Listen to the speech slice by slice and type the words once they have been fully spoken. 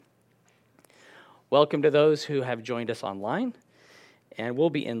Welcome to those who have joined us online. And we'll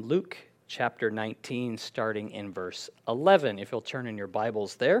be in Luke chapter 19, starting in verse 11, if you'll turn in your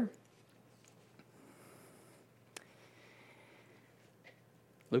Bibles there.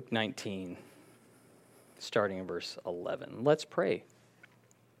 Luke 19, starting in verse 11. Let's pray.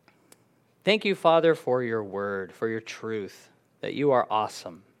 Thank you, Father, for your word, for your truth, that you are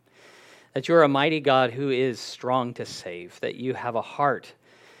awesome, that you are a mighty God who is strong to save, that you have a heart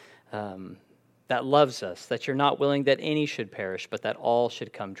that loves us, that you're not willing that any should perish, but that all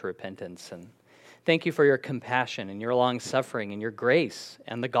should come to repentance. And thank you for your compassion and your long-suffering and your grace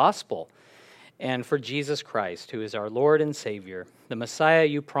and the gospel, and for Jesus Christ, who is our Lord and Savior, the Messiah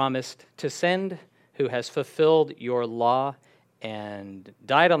you promised to send, who has fulfilled your law and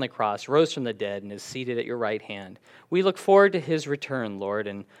died on the cross, rose from the dead, and is seated at your right hand. We look forward to his return, Lord,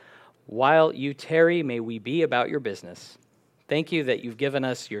 and while you tarry, may we be about your business. Thank you that you've given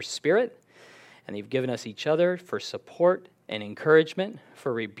us your Spirit, and you've given us each other for support and encouragement,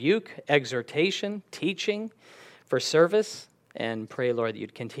 for rebuke, exhortation, teaching, for service, and pray, Lord, that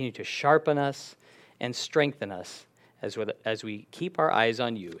you'd continue to sharpen us and strengthen us as we keep our eyes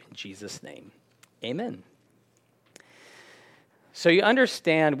on you. In Jesus' name, amen. So we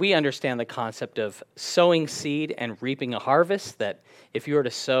understand the concept of sowing seed and reaping a harvest, that if you were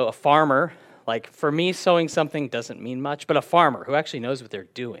to sow, a farmer, like for me, sowing something doesn't mean much, but a farmer who actually knows what they're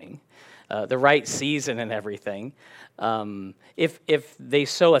doing, the right season and everything, if they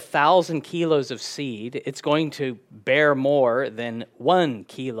sow 1,000 kilos of seed, it's going to bear more than 1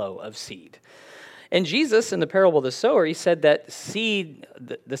 kilo of seed. And Jesus, in the parable of the sower, he said that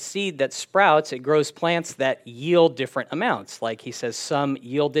the seed that sprouts, it grows plants that yield different amounts. Like he says, some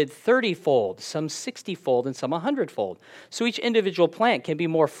yielded 30-fold, some 60-fold, and some 100-fold. So each individual plant can be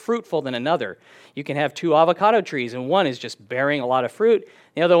more fruitful than another. You can have 2 avocado trees, and one is just bearing a lot of fruit.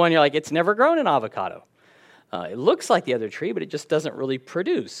 The other one, you're like, it's never grown an avocado. It looks like the other tree, but it just doesn't really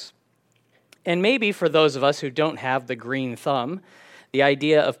produce. And maybe for those of us who don't have the green thumb, the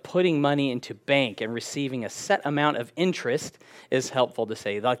idea of putting money into bank and receiving a set amount of interest is helpful to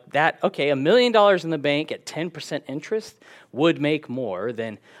say. Like that, okay, $1 million in the bank at 10% interest would make more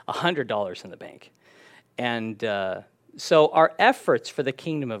than $100 in the bank. And so our efforts for the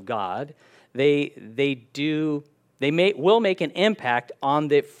kingdom of God, will make an impact on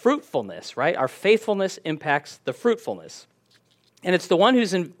the fruitfulness, right? Our faithfulness impacts the fruitfulness. And it's the one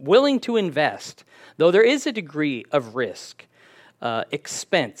who's willing to invest, though there is a degree of risk,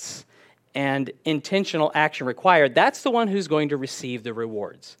 expense, and intentional action required, that's the one who's going to receive the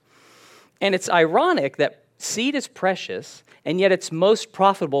rewards. And it's ironic that seed is precious, and yet it's most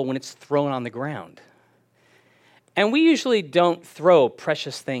profitable when it's thrown on the ground. And we usually don't throw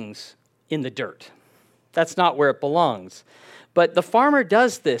precious things in the dirt. That's not where it belongs. But the farmer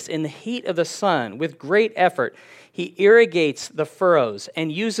does this in the heat of the sun with great effort. He irrigates the furrows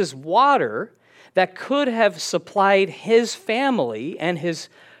and uses water that could have supplied his family and his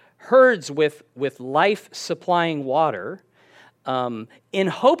herds with life-supplying water in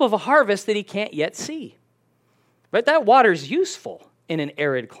hope of a harvest that he can't yet see. But that water's useful in an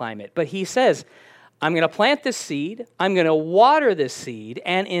arid climate. But he says, I'm going to plant this seed, I'm going to water this seed,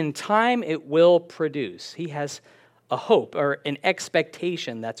 and in time it will produce. He has a hope or an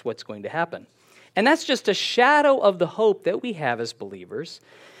expectation that's what's going to happen. And that's just a shadow of the hope that we have as believers,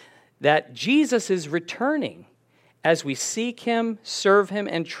 that Jesus is returning as we seek him, serve him,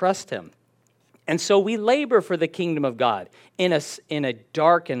 and trust him. And so we labor for the kingdom of God in a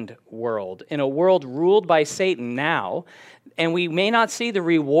darkened world, in a world ruled by Satan now, and we may not see the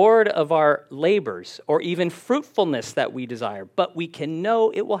reward of our labors or even fruitfulness that we desire, but we can know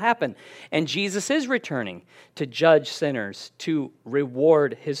it will happen. And Jesus is returning to judge sinners, to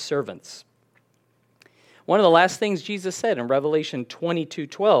reward his servants. One of the last things Jesus said in Revelation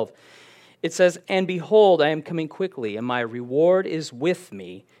 22:12, it says, "And behold, I am coming quickly, and my reward is with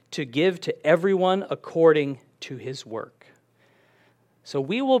me to give to everyone according to his work." So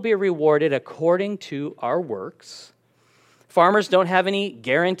we will be rewarded according to our works. Farmers don't have any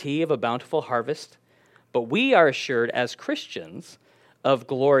guarantee of a bountiful harvest, but we are assured as Christians of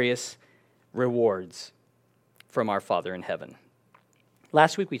glorious rewards from our Father in heaven.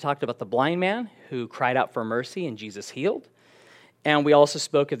 Last week we talked about the blind man who cried out for mercy and Jesus healed. And we also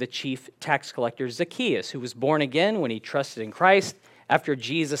spoke of the chief tax collector Zacchaeus, who was born again when he trusted in Christ after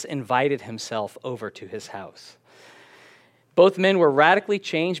Jesus invited himself over to his house. Both men were radically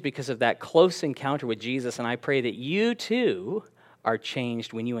changed because of that close encounter with Jesus, and I pray that you too are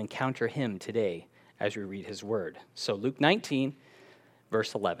changed when you encounter him today as we read his word. So Luke 19,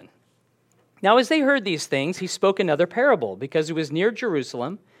 verse 11. Now as they heard these things, he spoke another parable, because it was near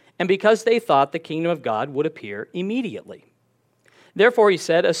Jerusalem, and because they thought the kingdom of God would appear immediately. Therefore, he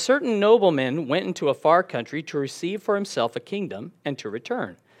said, a certain nobleman went into a far country to receive for himself a kingdom and to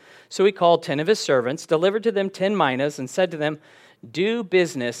return. So he called 10 of his servants, delivered to them 10 minas, and said to them, do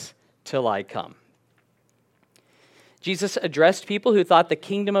business till I come. Jesus addressed people who thought the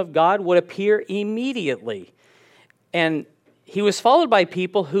kingdom of God would appear immediately. And he was followed by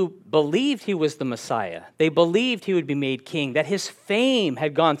people who believed he was the Messiah. They believed he would be made king, that his fame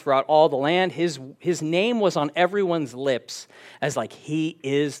had gone throughout all the land. His name was on everyone's lips as like, he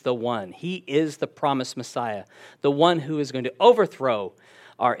is the one. He is the promised Messiah, the one who is going to overthrow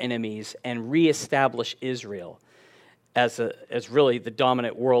our enemies and reestablish Israel as really the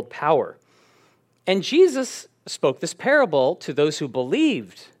dominant world power. And Jesus spoke this parable to those who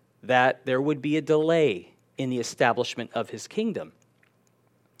believed that there would be a delay in the establishment of his kingdom.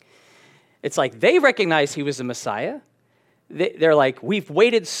 It's like they recognized he was the Messiah. They're like, we've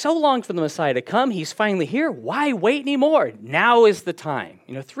waited so long for the Messiah to come. He's finally here. Why wait anymore? Now is the time.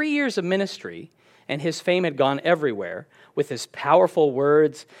 3 years of ministry, and his fame had gone everywhere with his powerful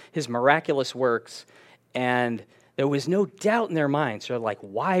words, his miraculous works, and there was no doubt in their minds. They're like,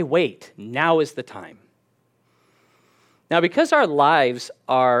 why wait? Now is the time. Now, because our lives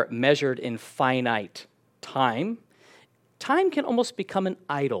are measured in finite time can almost become an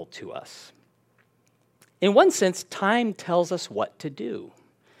idol to us. In one sense, time tells us what to do,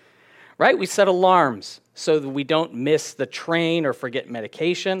 right? We set alarms so that we don't miss the train or forget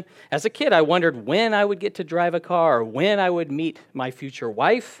medication. As a kid, I wondered when I would get to drive a car or when I would meet my future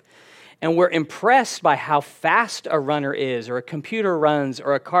wife. And we're impressed by how fast a runner is, or a computer runs,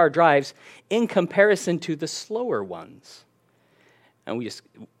 or a car drives in comparison to the slower ones.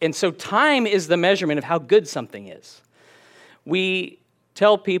 And so time is the measurement of how good something is. We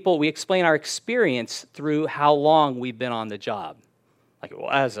tell people, we explain our experience through how long we've been on the job. Like,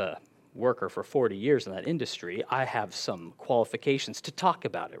 well, as a worker for 40 years in that industry, I have some qualifications to talk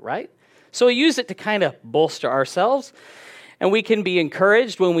about it, right? So we use it to kind of bolster ourselves. And we can be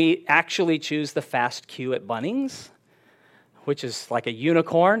encouraged when we actually choose the fast queue at Bunnings, which is like a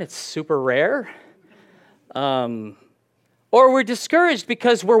unicorn. It's super rare. Or we're discouraged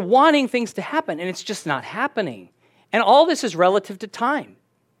because we're wanting things to happen, and it's just not happening. And all this is relative to time.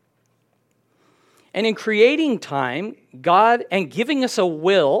 And in creating time, God, and giving us a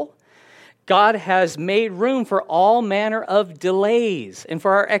will, God has made room for all manner of delays and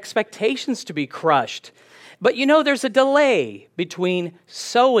for our expectations to be crushed. But there's a delay between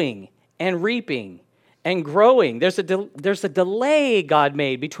sowing and reaping and growing. There's a delay God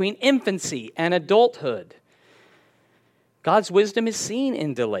made between infancy and adulthood. God's wisdom is seen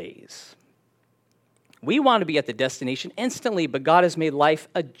in delays. We want to be at the destination instantly, but God has made life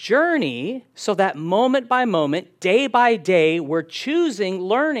a journey so that moment by moment, day by day, we're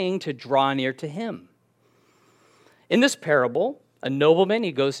learning to draw near to him. In this parable, a nobleman,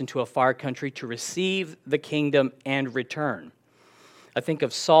 he goes into a far country to receive the kingdom and return. I think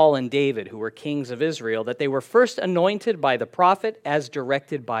of Saul and David, who were kings of Israel, that they were first anointed by the prophet as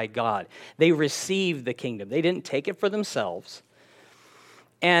directed by God. They received the kingdom. They didn't take it for themselves.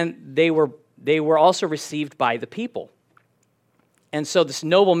 And they were also received by the people. And so this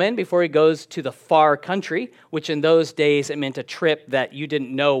nobleman, before he goes to the far country, which in those days it meant a trip that you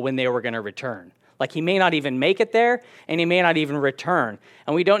didn't know when they were going to return. Like he may not even make it there, and he may not even return.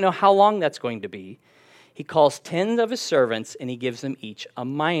 And we don't know how long that's going to be. He calls 10 of his servants, and he gives them each a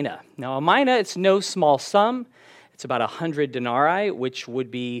mina. Now, a mina, it's no small sum. It's about 100 denarii, which would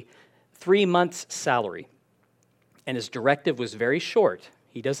be 3 months' salary. And his directive was very short.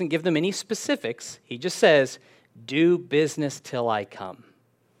 He doesn't give them any specifics. He just says, do business till I come.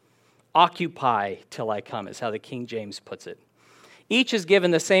 Occupy till I come is how the King James puts it. Each is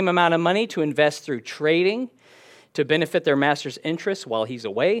given the same amount of money to invest through trading to benefit their master's interests while he's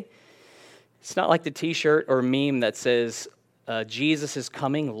away. It's not like the t-shirt or meme that says, Jesus is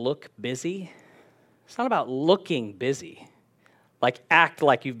coming, look busy. It's not about looking busy. Like act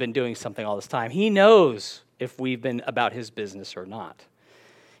like you've been doing something all this time. He knows if we've been about his business or not.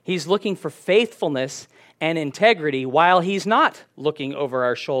 He's looking for faithfulness and integrity while he's not looking over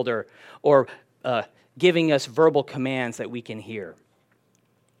our shoulder or giving us verbal commands that we can hear.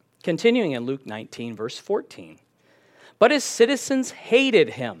 Continuing in Luke 19, verse 14. But his citizens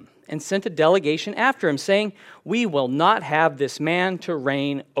hated him and sent a delegation after him, saying, we will not have this man to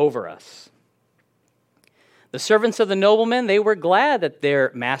reign over us. The servants of the nobleman, they were glad that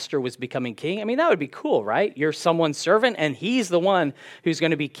their master was becoming king. I mean, that would be cool, right? You're someone's servant, and he's the one who's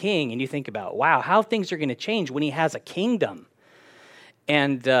going to be king. And you think about, wow, how things are going to change when he has a kingdom.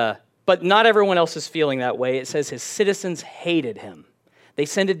 But not everyone else is feeling that way. It says his citizens hated him. They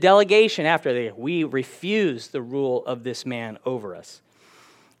send a delegation after we refuse the rule of this man over us.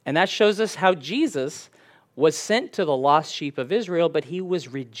 And that shows us how Jesus was sent to the lost sheep of Israel, but he was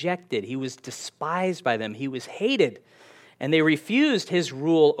rejected. He was despised by them. He was hated, and they refused his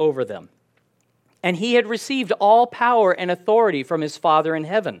rule over them. And he had received all power and authority from his Father in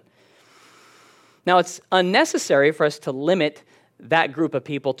heaven. Now, it's unnecessary for us to limit that group of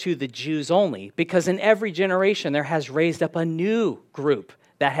people to the Jews only, because in every generation there has raised up a new group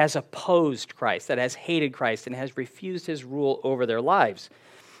that has opposed Christ, that has hated Christ, and has refused his rule over their lives.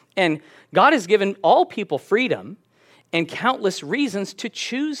 And God has given all people freedom and countless reasons to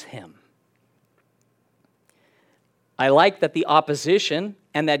choose him. I like that the opposition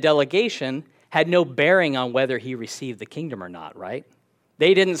and that delegation had no bearing on whether he received the kingdom or not, right?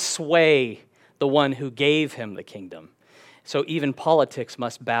 They didn't sway the one who gave him the kingdom. So even politics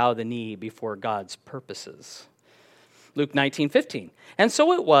must bow the knee before God's purposes. Luke 19:15. And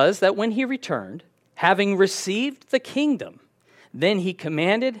so it was that when he returned, having received the kingdom, then he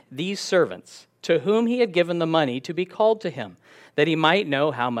commanded these servants, to whom he had given the money, to be called to him, that he might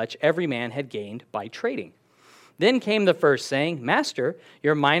know how much every man had gained by trading. Then came the first, saying, Master,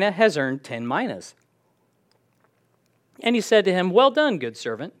 your mina has earned 10 minas. And he said to him, Well done, good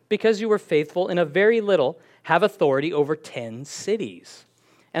servant, because you were faithful in a very little, have authority over 10 cities.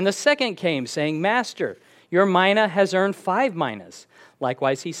 And the second came, saying, Master, your mina has earned 5 minas.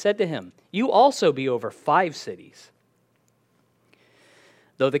 Likewise he said to him, You also be over 5 cities.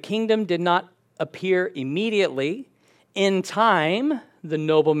 Though the kingdom did not appear immediately, in time the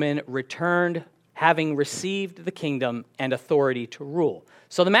nobleman returned, having received the kingdom and authority to rule.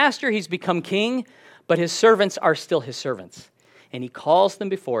 So the master, he's become king, but his servants are still his servants. And he calls them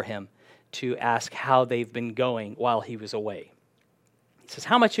before him to ask how they've been going while he was away. He says,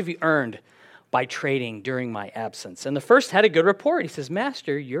 How much have you earned by trading during my absence? And the first had a good report. He says,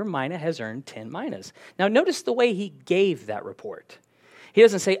 Master, your mina has earned 10 minas. Now notice the way he gave that report. He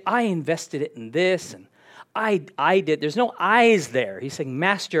doesn't say, I invested it in this, and I did. There's no I's there. He's saying,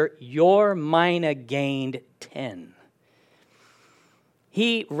 Master, your mina gained 10.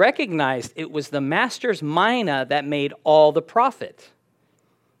 He recognized it was the master's mina that made all the profit.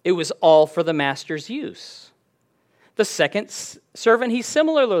 It was all for the master's use. The second servant, he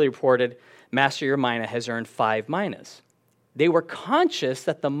similarly reported, Master, your mina has earned 5 minas. They were conscious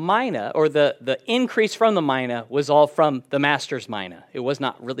that the mina, or the increase from the mina, was all from the master's mina. It was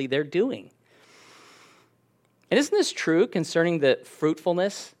not really their doing. And isn't this true concerning the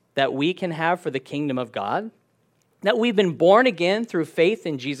fruitfulness that we can have for the kingdom of God? That we've been born again through faith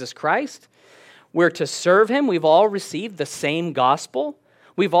in Jesus Christ. We're to serve him. We've all received the same gospel.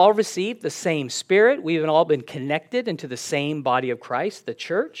 We've all received the same Spirit. We've all been connected into the same body of Christ, the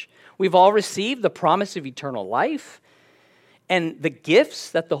church. We've all received the promise of eternal life and the gifts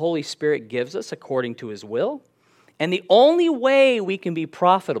that the Holy Spirit gives us according to his will. And the only way we can be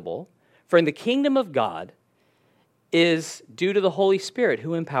profitable for the kingdom of God is due to the Holy Spirit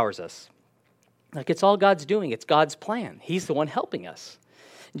who empowers us. Like, it's all God's doing. It's God's plan. He's the one helping us.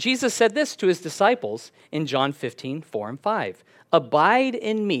 Jesus said this to his disciples in John 15:4-5. Abide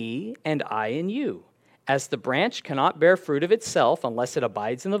in me and I in you. As the branch cannot bear fruit of itself unless it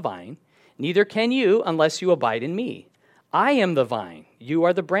abides in the vine, neither can you unless you abide in me. I am the vine, you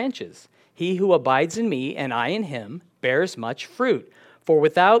are the branches. He who abides in me and I in him bears much fruit, for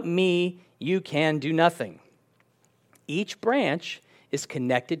without me you can do nothing. Each branch is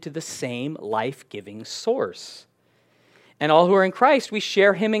connected to the same life-giving source. And all who are in Christ, we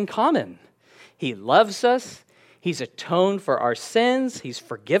share him in common. He loves us. He's atoned for our sins. He's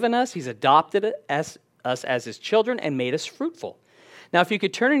forgiven us. He's adopted us as his children and made us fruitful. Now, if you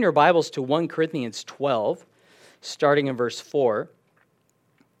could turn in your Bibles to 1 Corinthians 12, starting in verse 4,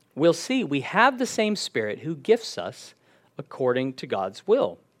 we'll see we have the same Spirit who gifts us according to God's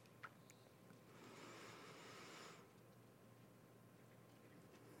will.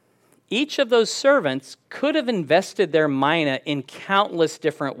 Each of those servants could have invested their mina in countless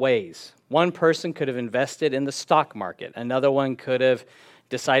different ways. One person could have invested in the stock market. Another one could have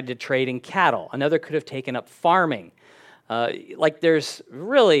decided to trade in cattle. Another could have taken up farming. There's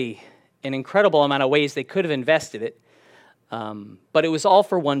really an incredible amount of ways they could have invested it. But it was all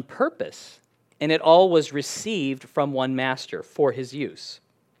for one purpose. And it all was received from one master for his use.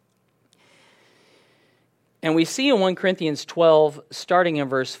 And we see in 1 Corinthians 12, starting in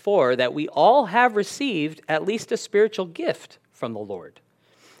verse 4, that we all have received at least a spiritual gift from the Lord.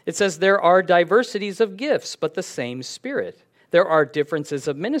 It says, there are diversities of gifts, but the same Spirit. There are differences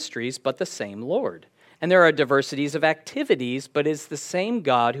of ministries, but the same Lord. And there are diversities of activities, but it's the same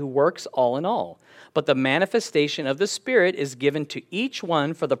God who works all in all. But the manifestation of the Spirit is given to each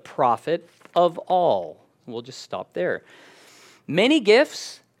one for the profit of all. We'll just stop there. Many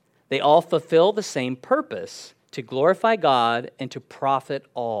gifts, they all fulfill the same purpose, to glorify God and to profit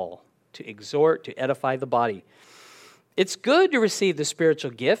all, to exhort, to edify the body. It's good to receive the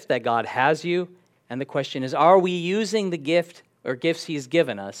spiritual gift that God has you, and the question is, are we using the gift or gifts he's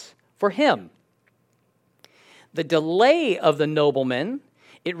given us for him? The delay of the nobleman,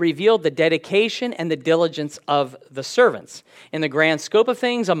 it revealed the dedication and the diligence of the servants. In the grand scope of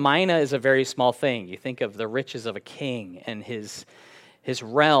things, a mina is a very small thing. You think of the riches of a king and his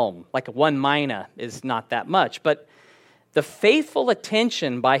realm, like one mina is not that much. But the faithful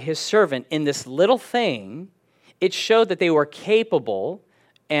attention by his servant in this little thing, it showed that they were capable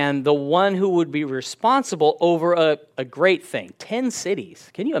and the one who would be responsible over a great thing. 10 cities.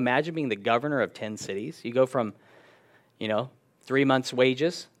 Can you imagine being the governor of 10 cities? You go from, 3 months'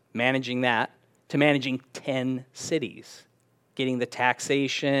 wages, managing that, to managing 10 cities, getting the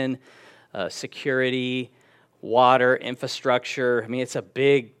taxation, security, water, infrastructure. I mean, it's a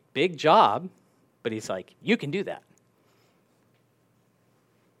big, big job, but he's like, you can do that.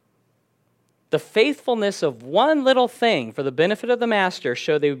 The faithfulness of one little thing for the benefit of the master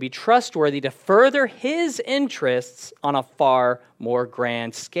showed they would be trustworthy to further his interests on a far more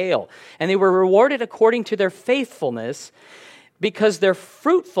grand scale. And they were rewarded according to their faithfulness because their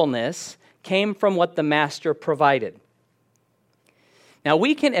fruitfulness came from what the master provided. Now,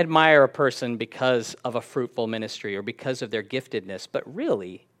 we can admire a person because of a fruitful ministry or because of their giftedness, but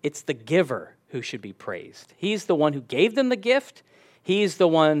really, it's the giver who should be praised. He's the one who gave them the gift. He's the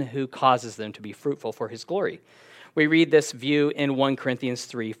one who causes them to be fruitful for his glory. We read this view in 1 Corinthians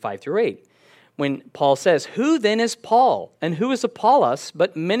 3, 5-8, when Paul says, "Who then is Paul, and who is Apollos,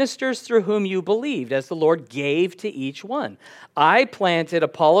 but ministers through whom you believed, as the Lord gave to each one? I planted,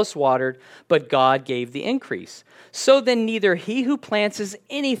 Apollos watered, but God gave the increase. So then neither he who plants is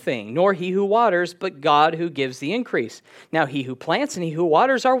anything, nor he who waters, but God who gives the increase. Now he who plants and he who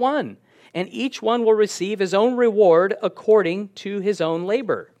waters are one, and each one will receive his own reward according to his own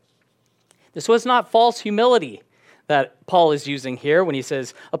labor." This was not false humility that Paul is using here when he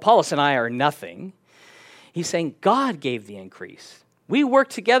says, Apollos and I are nothing. He's saying God gave the increase. We work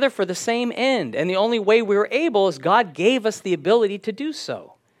together for the same end, and the only way we were able is God gave us the ability to do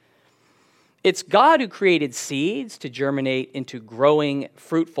so. It's God who created seeds to germinate into growing,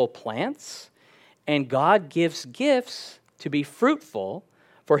 fruitful plants, and God gives gifts to be fruitful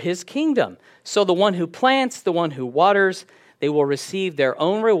for his kingdom. So the one who plants, the one who waters, they will receive their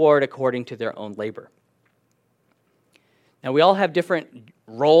own reward according to their own labor. Now, we all have different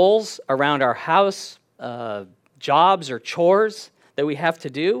roles around our house, jobs or chores that we have to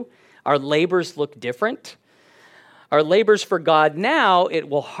do. Our labors look different. Our labors for God now, it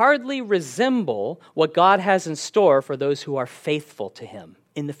will hardly resemble what God has in store for those who are faithful to him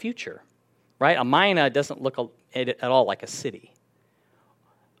in the future, right? A mina doesn't look at all like a city.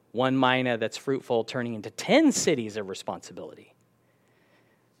 One mina that's fruitful turning into 10 cities of responsibility.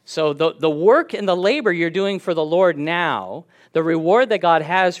 So the work and the labor you're doing for the Lord now, the reward that God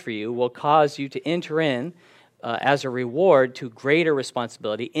has for you will cause you to enter in as a reward to greater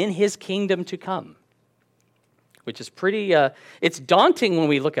responsibility in his kingdom to come, which is pretty, it's daunting when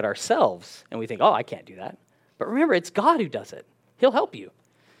we look at ourselves and we think, oh, I can't do that. But remember, it's God who does it. He'll help you.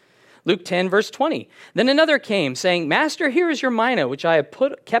 Luke 10, verse 20. Then another came, saying, Master, here is your mina, which I have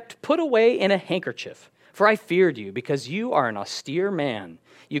kept put away in a handkerchief. For I feared you, because you are an austere man.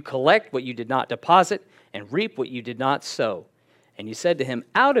 You collect what you did not deposit, and reap what you did not sow. And you said to him,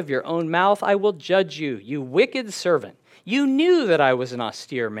 Out of your own mouth I will judge you, you wicked servant. You knew that I was an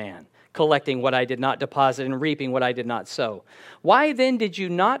austere man, collecting what I did not deposit and reaping what I did not sow. Why then did you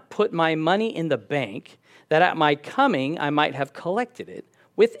not put my money in the bank, that at my coming I might have collected it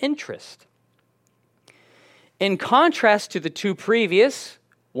with interest? In contrast to the two previous,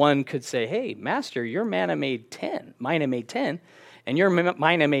 one could say, hey, master, your mina made 10, and your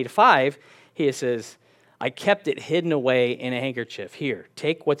mina made 5. He says, I kept it hidden away in a handkerchief. Here,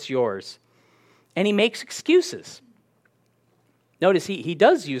 take what's yours. And he makes excuses. Notice he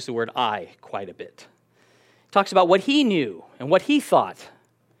does use the word I quite a bit. He talks about what he knew and what he thought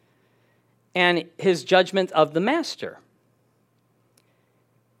and his judgment of the master.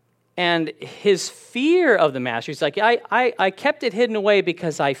 And his fear of the master, he's like, I kept it hidden away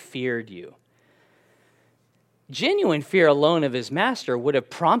because I feared you. Genuine fear alone of his master would have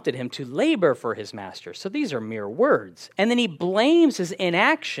prompted him to labor for his master. So these are mere words. And then he blames his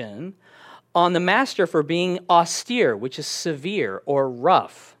inaction on the master for being austere, which is severe or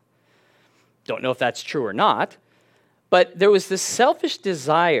rough. Don't know if that's true or not. But there was this selfish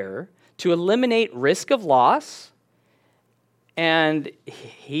desire to eliminate risk of loss, and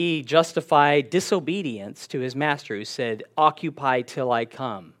he justified disobedience to his master who said, "Occupy till I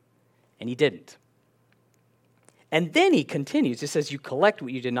come." And he didn't. And then he continues. He says, "You collect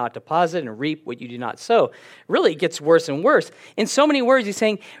what you did not deposit and reap what you did not sow." Really, it gets worse and worse. In so many words, he's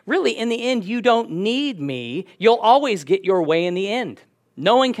saying, really, in the end, you don't need me. You'll always get your way in the end.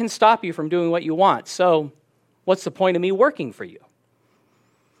 No one can stop you from doing what you want. So what's the point of me working for you?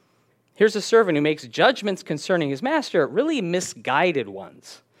 Here's a servant who makes judgments concerning his master, really misguided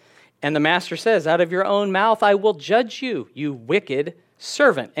ones. And the master says, "Out of your own mouth I will judge you, you wicked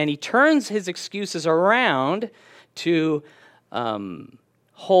servant." And he turns his excuses around to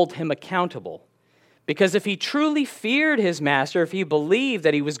hold him accountable. Because if he truly feared his master, if he believed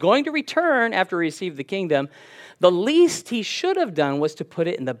that he was going to return after he received the kingdom, the least he should have done was to put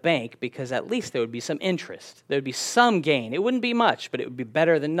it in the bank, because at least there would be some interest. There would be some gain. It wouldn't be much, but it would be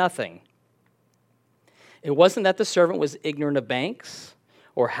better than nothing. It wasn't that the servant was ignorant of banks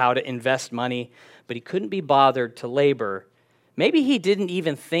or how to invest money, but he couldn't be bothered to labor. Maybe he didn't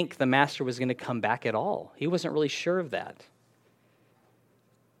even think the master was going to come back at all. He wasn't really sure of that.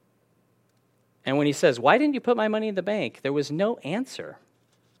 And when he says, "Why didn't you put my money in the bank?" there was no answer.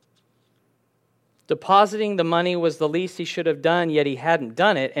 Depositing the money was the least he should have done, yet he hadn't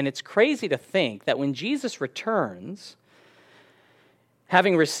done it. And it's crazy to think that when Jesus returns,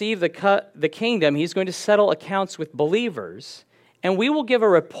 having received the kingdom, he's going to settle accounts with believers, and we will give a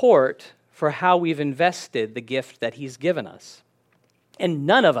report for how we've invested the gift that he's given us. And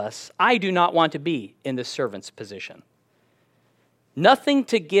none of us, I do not want to be in the servant's position. Nothing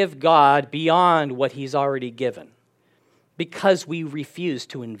to give God beyond what he's already given, because we refuse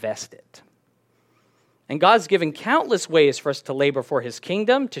to invest it. And God's given countless ways for us to labor for his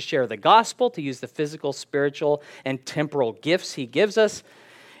kingdom, to share the gospel, to use the physical, spiritual, and temporal gifts he gives us.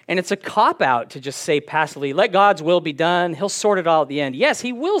 And it's a cop-out to just say passively, "Let God's will be done. He'll sort it out at the end." Yes,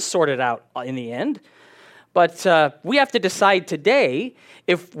 he will sort it out in the end. But we have to decide today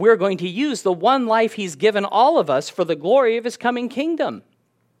if we're going to use the one life he's given all of us for the glory of his coming kingdom.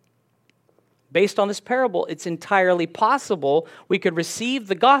 Based on this parable, it's entirely possible we could receive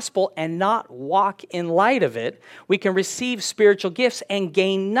the gospel and not walk in light of it. We can receive spiritual gifts and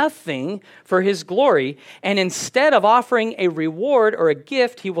gain nothing for his glory. And instead of offering a reward or a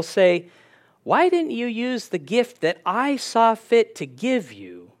gift, he will say, "Why didn't you use the gift that I saw fit to give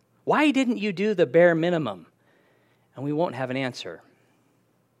you? Why didn't you do the bare minimum?" And we won't have an answer.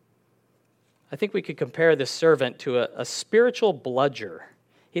 I think we could compare this servant to a spiritual bludger.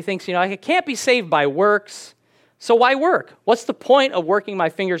 He thinks, I can't be saved by works, so why work? What's the point of working my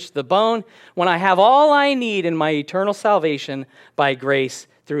fingers to the bone when I have all I need in my eternal salvation by grace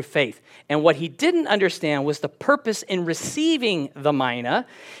through faith? And what he didn't understand was the purpose in receiving the mina.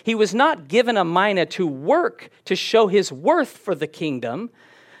 He was not given a mina to work to show his worth for the kingdom,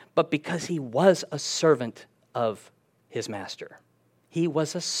 but because he was a servant of his master. He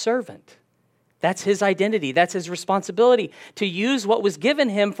was a servant. That's his identity. That's his responsibility, to use what was given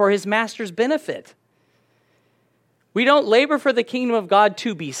him for his master's benefit. We don't labor for the kingdom of God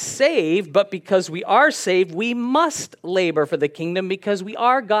to be saved, but because we are saved, we must labor for the kingdom because we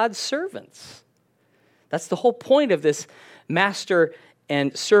are God's servants. That's the whole point of this master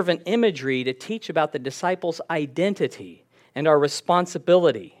and servant imagery, to teach about the disciples' identity and our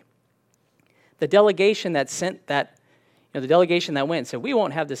responsibility. The delegation that went and said, "We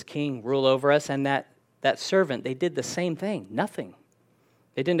won't have this king rule over us," and that servant, they did the same thing. Nothing.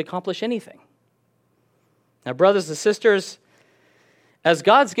 They didn't accomplish anything. Now, brothers and sisters, as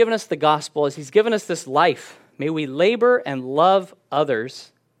God's given us the gospel, as he's given us this life, may we labor and love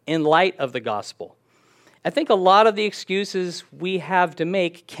others in light of the gospel. I think a lot of the excuses we have to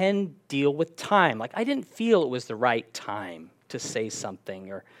make can deal with time. Like, I didn't feel it was the right time to say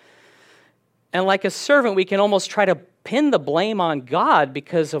something. And like a servant, we can almost try to pin the blame on God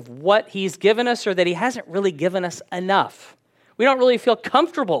because of what he's given us, or that he hasn't really given us enough. We don't really feel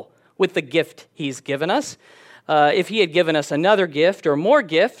comfortable with the gift he's given us. If he had given us another gift or more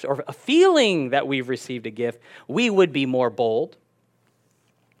gift, or a feeling that we've received a gift, we would be more bold.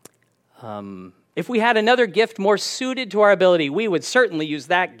 If we had another gift more suited to our ability, we would certainly use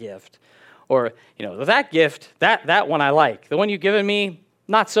that gift. Or, that gift, that one I like. The one you've given me,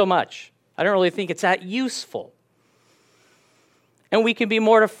 not so much. I don't really think it's that useful. And we can be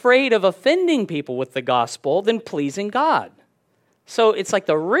more afraid of offending people with the gospel than pleasing God. So it's like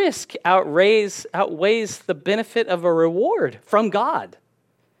the risk outweighs the benefit of a reward from God.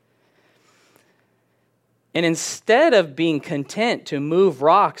 And instead of being content to move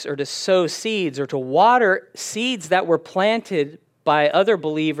rocks or to sow seeds or to water seeds that were planted by other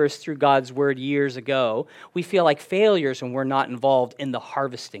believers through God's word years ago, we feel like failures when we're not involved in the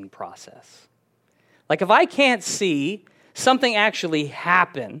harvesting process. Like if I can't see something actually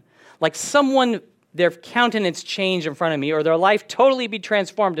happen, like someone, their countenance change in front of me or their life totally be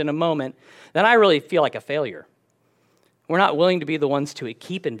transformed in a moment, then I really feel like a failure. We're not willing to be the ones to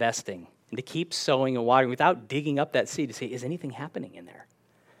keep investing and to keep sowing and watering without digging up that seed to see, is anything happening in there?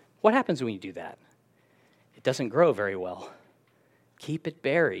 What happens when you do that? It doesn't grow very well. Keep it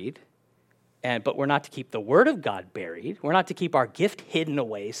buried, but we're not to keep the word of God buried. We're not to keep our gift hidden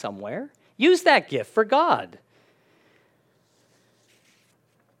away somewhere. Use that gift for God.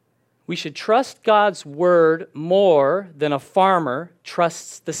 We should trust God's word more than a farmer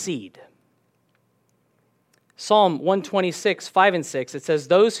trusts the seed. Psalm 126, 5 and 6, it says,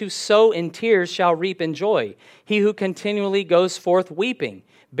 "Those who sow in tears shall reap in joy. He who continually goes forth weeping,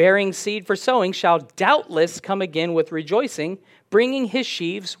 bearing seed for sowing, shall doubtless come again with rejoicing, bringing his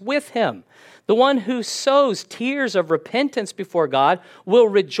sheaves with him." The one who sows tears of repentance before God will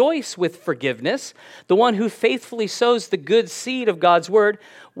rejoice with forgiveness. The one who faithfully sows the good seed of God's word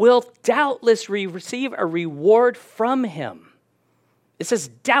will doubtless receive a reward from him. It says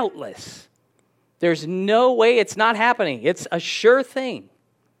doubtless. There's no way it's not happening. It's a sure thing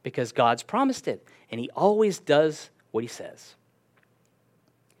because God's promised it, and he always does what he says.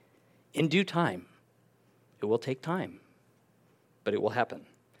 In due time, it will take time, but it will happen.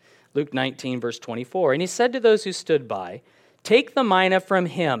 Luke 19, verse 24, "And he said to those who stood by, 'Take the mina from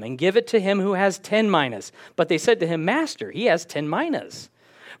him and give it to him who has 10 minas.' But they said to him, 'Master, he has 10 minas.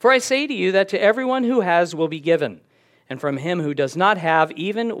 For I say to you that to everyone who has will be given, and from him who does not have,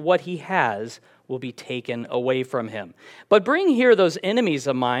 even what he has will be taken away from him. But bring here those enemies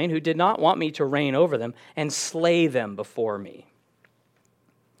of mine who did not want me to reign over them, and slay them before me.'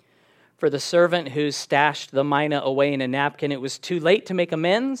 For the servant who stashed the mina away in a napkin, it was too late to make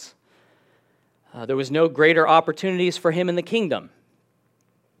amends. There was no greater opportunities for him in the kingdom.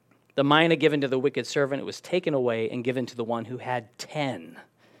 The mina given to the wicked servant, it was taken away and given to the one who had 10.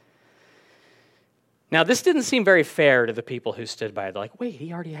 Now, this didn't seem very fair to the people who stood by. They're like, wait,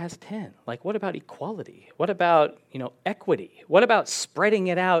 he already has 10. Like, what about equality? What about, equity? What about spreading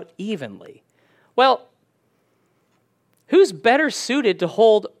it out evenly? Well, who's better suited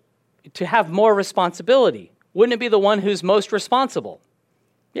to have more responsibility? Wouldn't it be the one who's most responsible?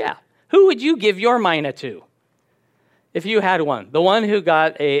 Yeah. Who would you give your mina to if you had one? The one who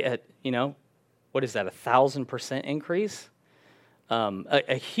got what is that, 1,000% increase?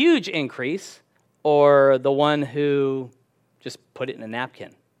 A huge increase, or the one who just put it in a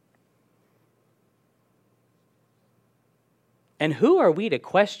napkin? And who are we to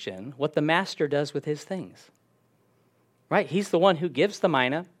question what the master does with his things? Right? He's the one who gives the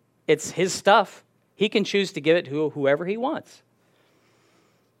mina. It's his stuff. He can choose to give it to whoever he wants.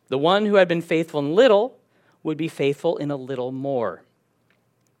 The one who had been faithful in little would be faithful in a little more.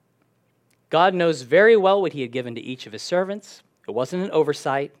 God knows very well what he had given to each of his servants. It wasn't an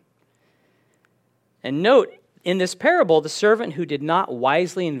oversight. And note, in this parable, the servant who did not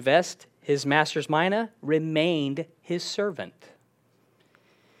wisely invest his master's mina remained his servant.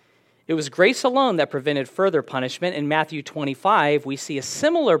 It was grace alone that prevented further punishment. In Matthew 25, we see a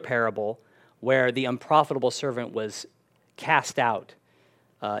similar parable where the unprofitable servant was cast out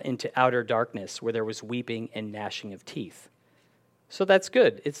into outer darkness, where there was weeping and gnashing of teeth. So that's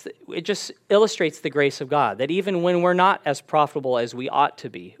good. It just illustrates the grace of God, that even when we're not as profitable as we ought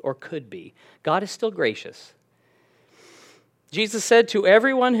to be or could be, God is still gracious. Jesus said, "To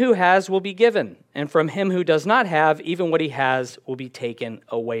everyone who has will be given, and from him who does not have, even what he has will be taken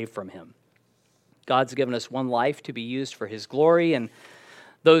away from him." God's given us one life to be used for his glory, and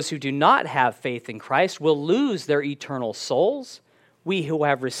those who do not have faith in Christ will lose their eternal souls. We who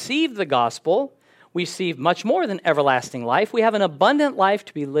have received the gospel, we receive much more than everlasting life. We have an abundant life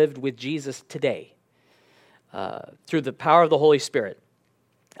to be lived with Jesus today through the power of the Holy Spirit.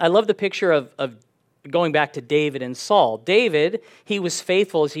 I love the picture of going back to David and Saul. David, he was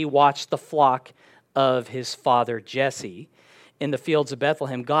faithful as he watched the flock of his father Jesse in the fields of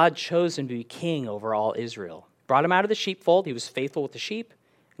Bethlehem. God chose him to be king over all Israel. Brought him out of the sheepfold. He was faithful with the sheep.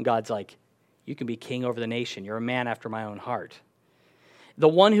 And God's like, you can be king over the nation. You're a man after my own heart. The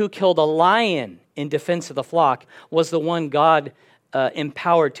one who killed a lion in defense of the flock was the one God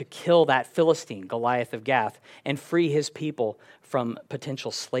empowered to kill that Philistine, Goliath of Gath, and free his people from potential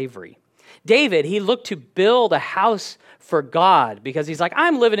slavery. David, he looked to build a house for God because he's like,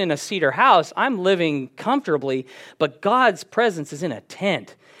 I'm living in a cedar house. I'm living comfortably, but God's presence is in a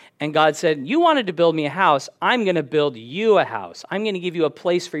tent. And God said, you wanted to build me a house. I'm going to build you a house. I'm going to give you a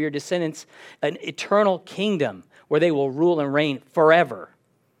place for your descendants, an eternal kingdom where they will rule and reign forever.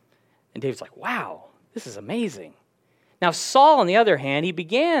 And David's like, wow, this is amazing. Now, Saul, on the other hand, he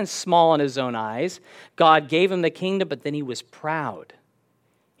began small in his own eyes. God gave him the kingdom, but then he was proud.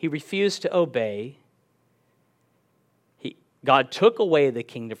 He refused to obey. God took away the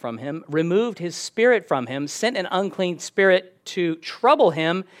kingdom from him, removed his spirit from him, sent an unclean spirit to trouble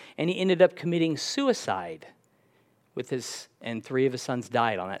him, and he ended up committing suicide and 3 of his sons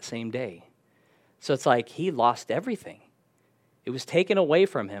died on that same day. So it's like he lost everything. It was taken away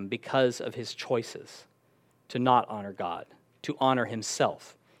from him because of his choices to not honor God, to honor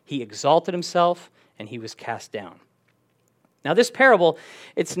himself. He exalted himself, and he was cast down. Now, this parable,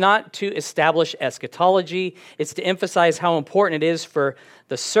 it's not to establish eschatology. It's to emphasize how important it is for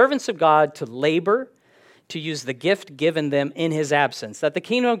the servants of God to labor, to use the gift given them in his absence. That the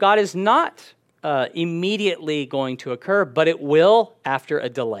kingdom of God is not immediately going to occur, but it will after a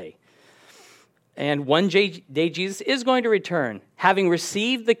delay. And one day Jesus is going to return, having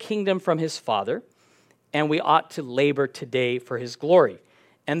received the kingdom from his Father, and we ought to labor today for his glory.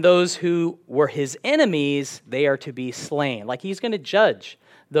 And those who were his enemies, they are to be slain. Like he's going to judge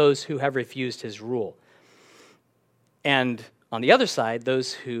those who have refused his rule. And on the other side,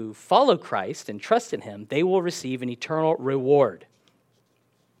 those who follow Christ and trust in him, they will receive an eternal reward.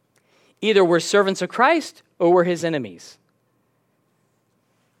 Either we're servants of Christ or we're his enemies.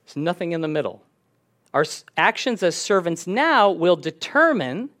 There's nothing in the middle. Our actions as servants now will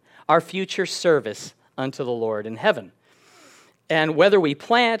determine our future service unto the Lord in heaven. And whether we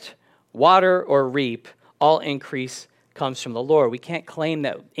plant, water, or reap, all increase comes from the Lord. We can't claim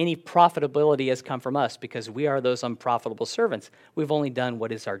that any profitability has come from us because we are those unprofitable servants. We've only done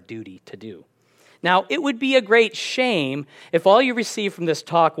what is our duty to do. Now, it would be a great shame if all you received from this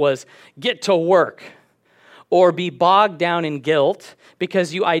talk was get to work or be bogged down in guilt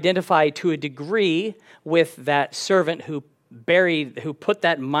because you identify to a degree with that servant who put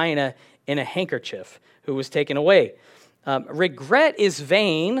that mina in a handkerchief, who was taken away. Regret is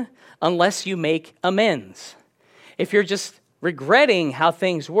vain unless you make amends. If you're just regretting how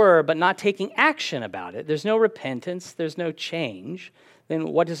things were but not taking action about it, there's no repentance, there's no change, then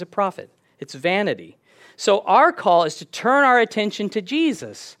what does it profit? It's vanity. So our call is to turn our attention to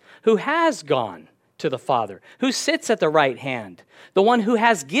Jesus, who has gone to the Father, who sits at the right hand, the one who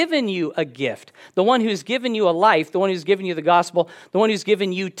has given you a gift, the one who's given you a life, the one who's given you the gospel, the one who's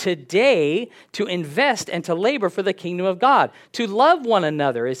given you today to invest and to labor for the kingdom of God, to love one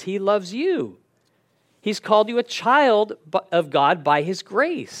another as he loves you. He's called you a child of God by his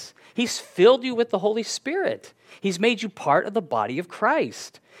grace. He's filled you with the Holy Spirit. He's made you part of the body of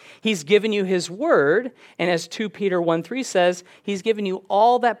Christ. He's given you his word, and as 2 Peter 1:3 says, he's given you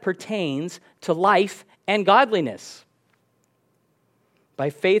all that pertains to life and godliness.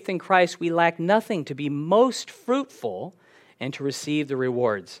 By faith in Christ, we lack nothing to be most fruitful and to receive the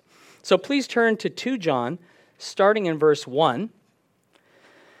rewards. So please turn to 2 John, starting in verse 5.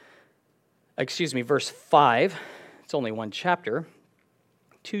 It's only one chapter.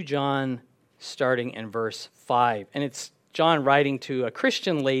 2 John, starting in verse 5. And it's John writing to a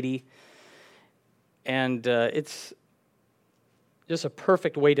Christian lady, and it's just a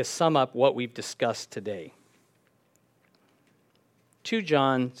perfect way to sum up what we've discussed today. 2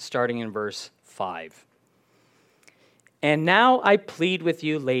 John, starting in verse 5. And now I plead with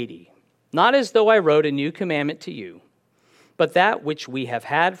you, lady, not as though I wrote a new commandment to you, but that which we have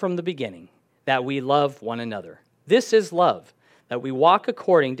had from the beginning, that we love one another. This is love, that we walk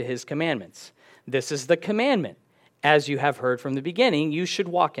according to his commandments. This is the commandment. As you have heard from the beginning, you should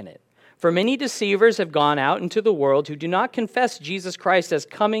walk in it. For many deceivers have gone out into the world who do not confess Jesus Christ as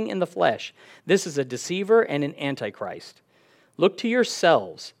coming in the flesh. This is a deceiver and an antichrist. Look to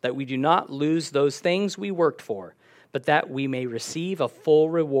yourselves that we do not lose those things we worked for, but that we may receive a full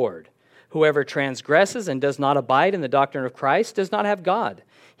reward. Whoever transgresses and does not abide in the doctrine of Christ does not have God.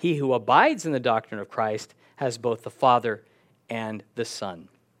 He who abides in the doctrine of Christ has both the Father and the Son.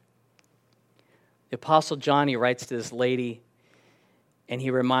 The Apostle John, he writes to this lady, and he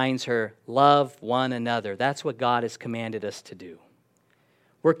reminds her, love one another. That's what God has commanded us to do.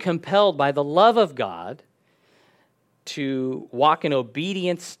 We're compelled by the love of God to walk in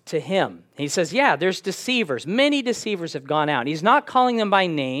obedience to him. He says, yeah, there's deceivers. Many deceivers have gone out. He's not calling them by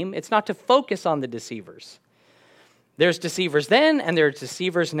name. It's not to focus on the deceivers. There's deceivers then, and there's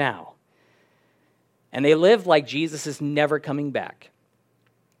deceivers now. And they live like Jesus is never coming back.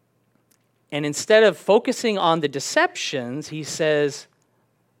 And instead of focusing on the deceptions, he says,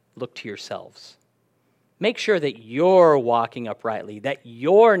 look to yourselves. Make sure that you're walking uprightly, that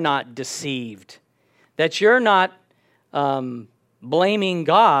you're not deceived, that you're not blaming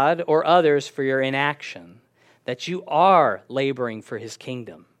God or others for your inaction, that you are laboring for his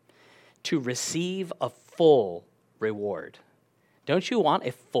kingdom to receive a full reward. Don't you want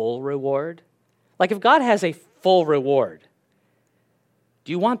a full reward? Like if God has a full reward,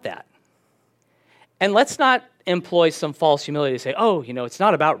 do you want that? And let's not employ some false humility to say, oh, it's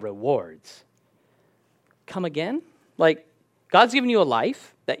not about rewards. Come again? Like, God's given you a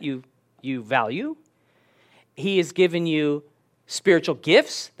life that you value. He has given you spiritual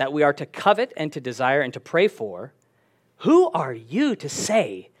gifts that we are to covet and to desire and to pray for. Who are you to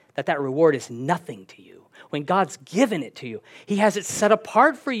say that reward is nothing to you when God's given it to you? He has it set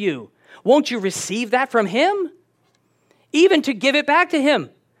apart for you. Won't you receive that from him? Even to give it back to him.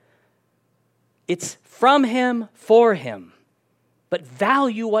 It's from him, for him. But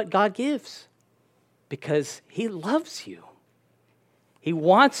value what God gives because he loves you. He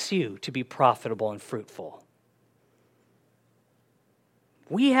wants you to be profitable and fruitful.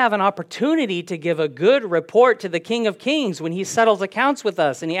 We have an opportunity to give a good report to the King of Kings when he settles accounts with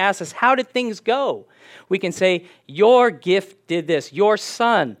us and he asks us, how did things go? We can say, your gift did this. Your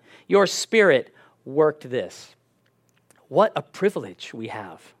son, your spirit worked this. What a privilege we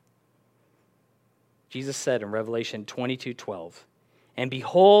have. Jesus said in Revelation 22:12, and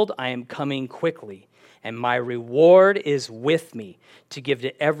behold, I am coming quickly, and my reward is with me to give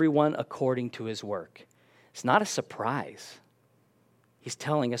to everyone according to his work. It's not a surprise. He's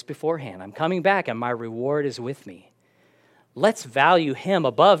telling us beforehand, I'm coming back, and my reward is with me. Let's value him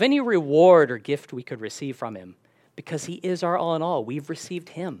above any reward or gift we could receive from him, because he is our all in all. We've received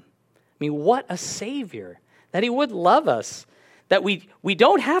him. I mean, what a Savior, that he would love us, that we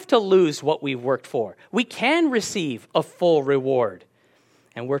don't have to lose what we've worked for. We can receive a full reward.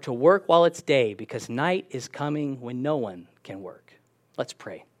 And we're to work while it's day, because night is coming when no one can work. Let's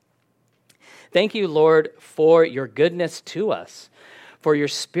pray. Thank you, Lord, for your goodness to us, for your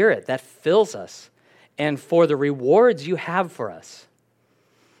Spirit that fills us, and for the rewards you have for us.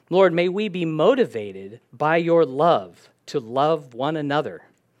 Lord, may we be motivated by your love to love one another,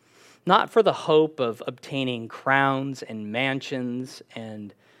 not for the hope of obtaining crowns and mansions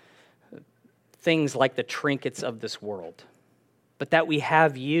and things like the trinkets of this world, but that we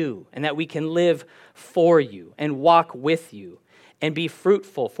have you and that we can live for you and walk with you and be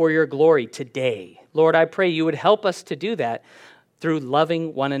fruitful for your glory today. Lord, I pray you would help us to do that through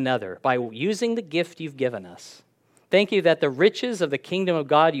loving one another by using the gift you've given us. Thank you that the riches of the kingdom of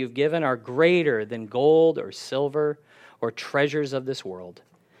God you've given are greater than gold or silver or treasures of this world.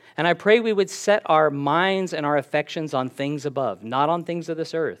 And I pray we would set our minds and our affections on things above, not on things of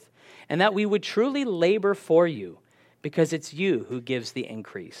this earth, and that we would truly labor for you because it's you who gives the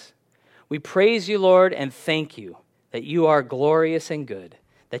increase. We praise you, Lord, and thank you that you are glorious and good,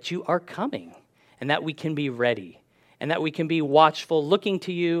 that you are coming, and that we can be ready, and that we can be watchful, looking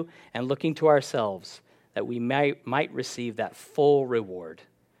to you and looking to ourselves, that we might receive that full reward.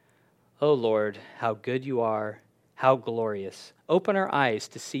 Oh, Lord, how good you are, how glorious. Open our eyes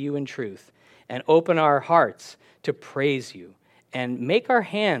to see you in truth, and open our hearts to praise you, and make our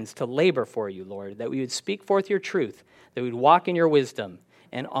hands to labor for you, Lord, that we would speak forth your truth, that we would walk in your wisdom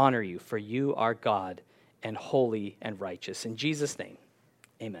and honor you, for you are God and holy and righteous. In Jesus' name,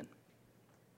 amen.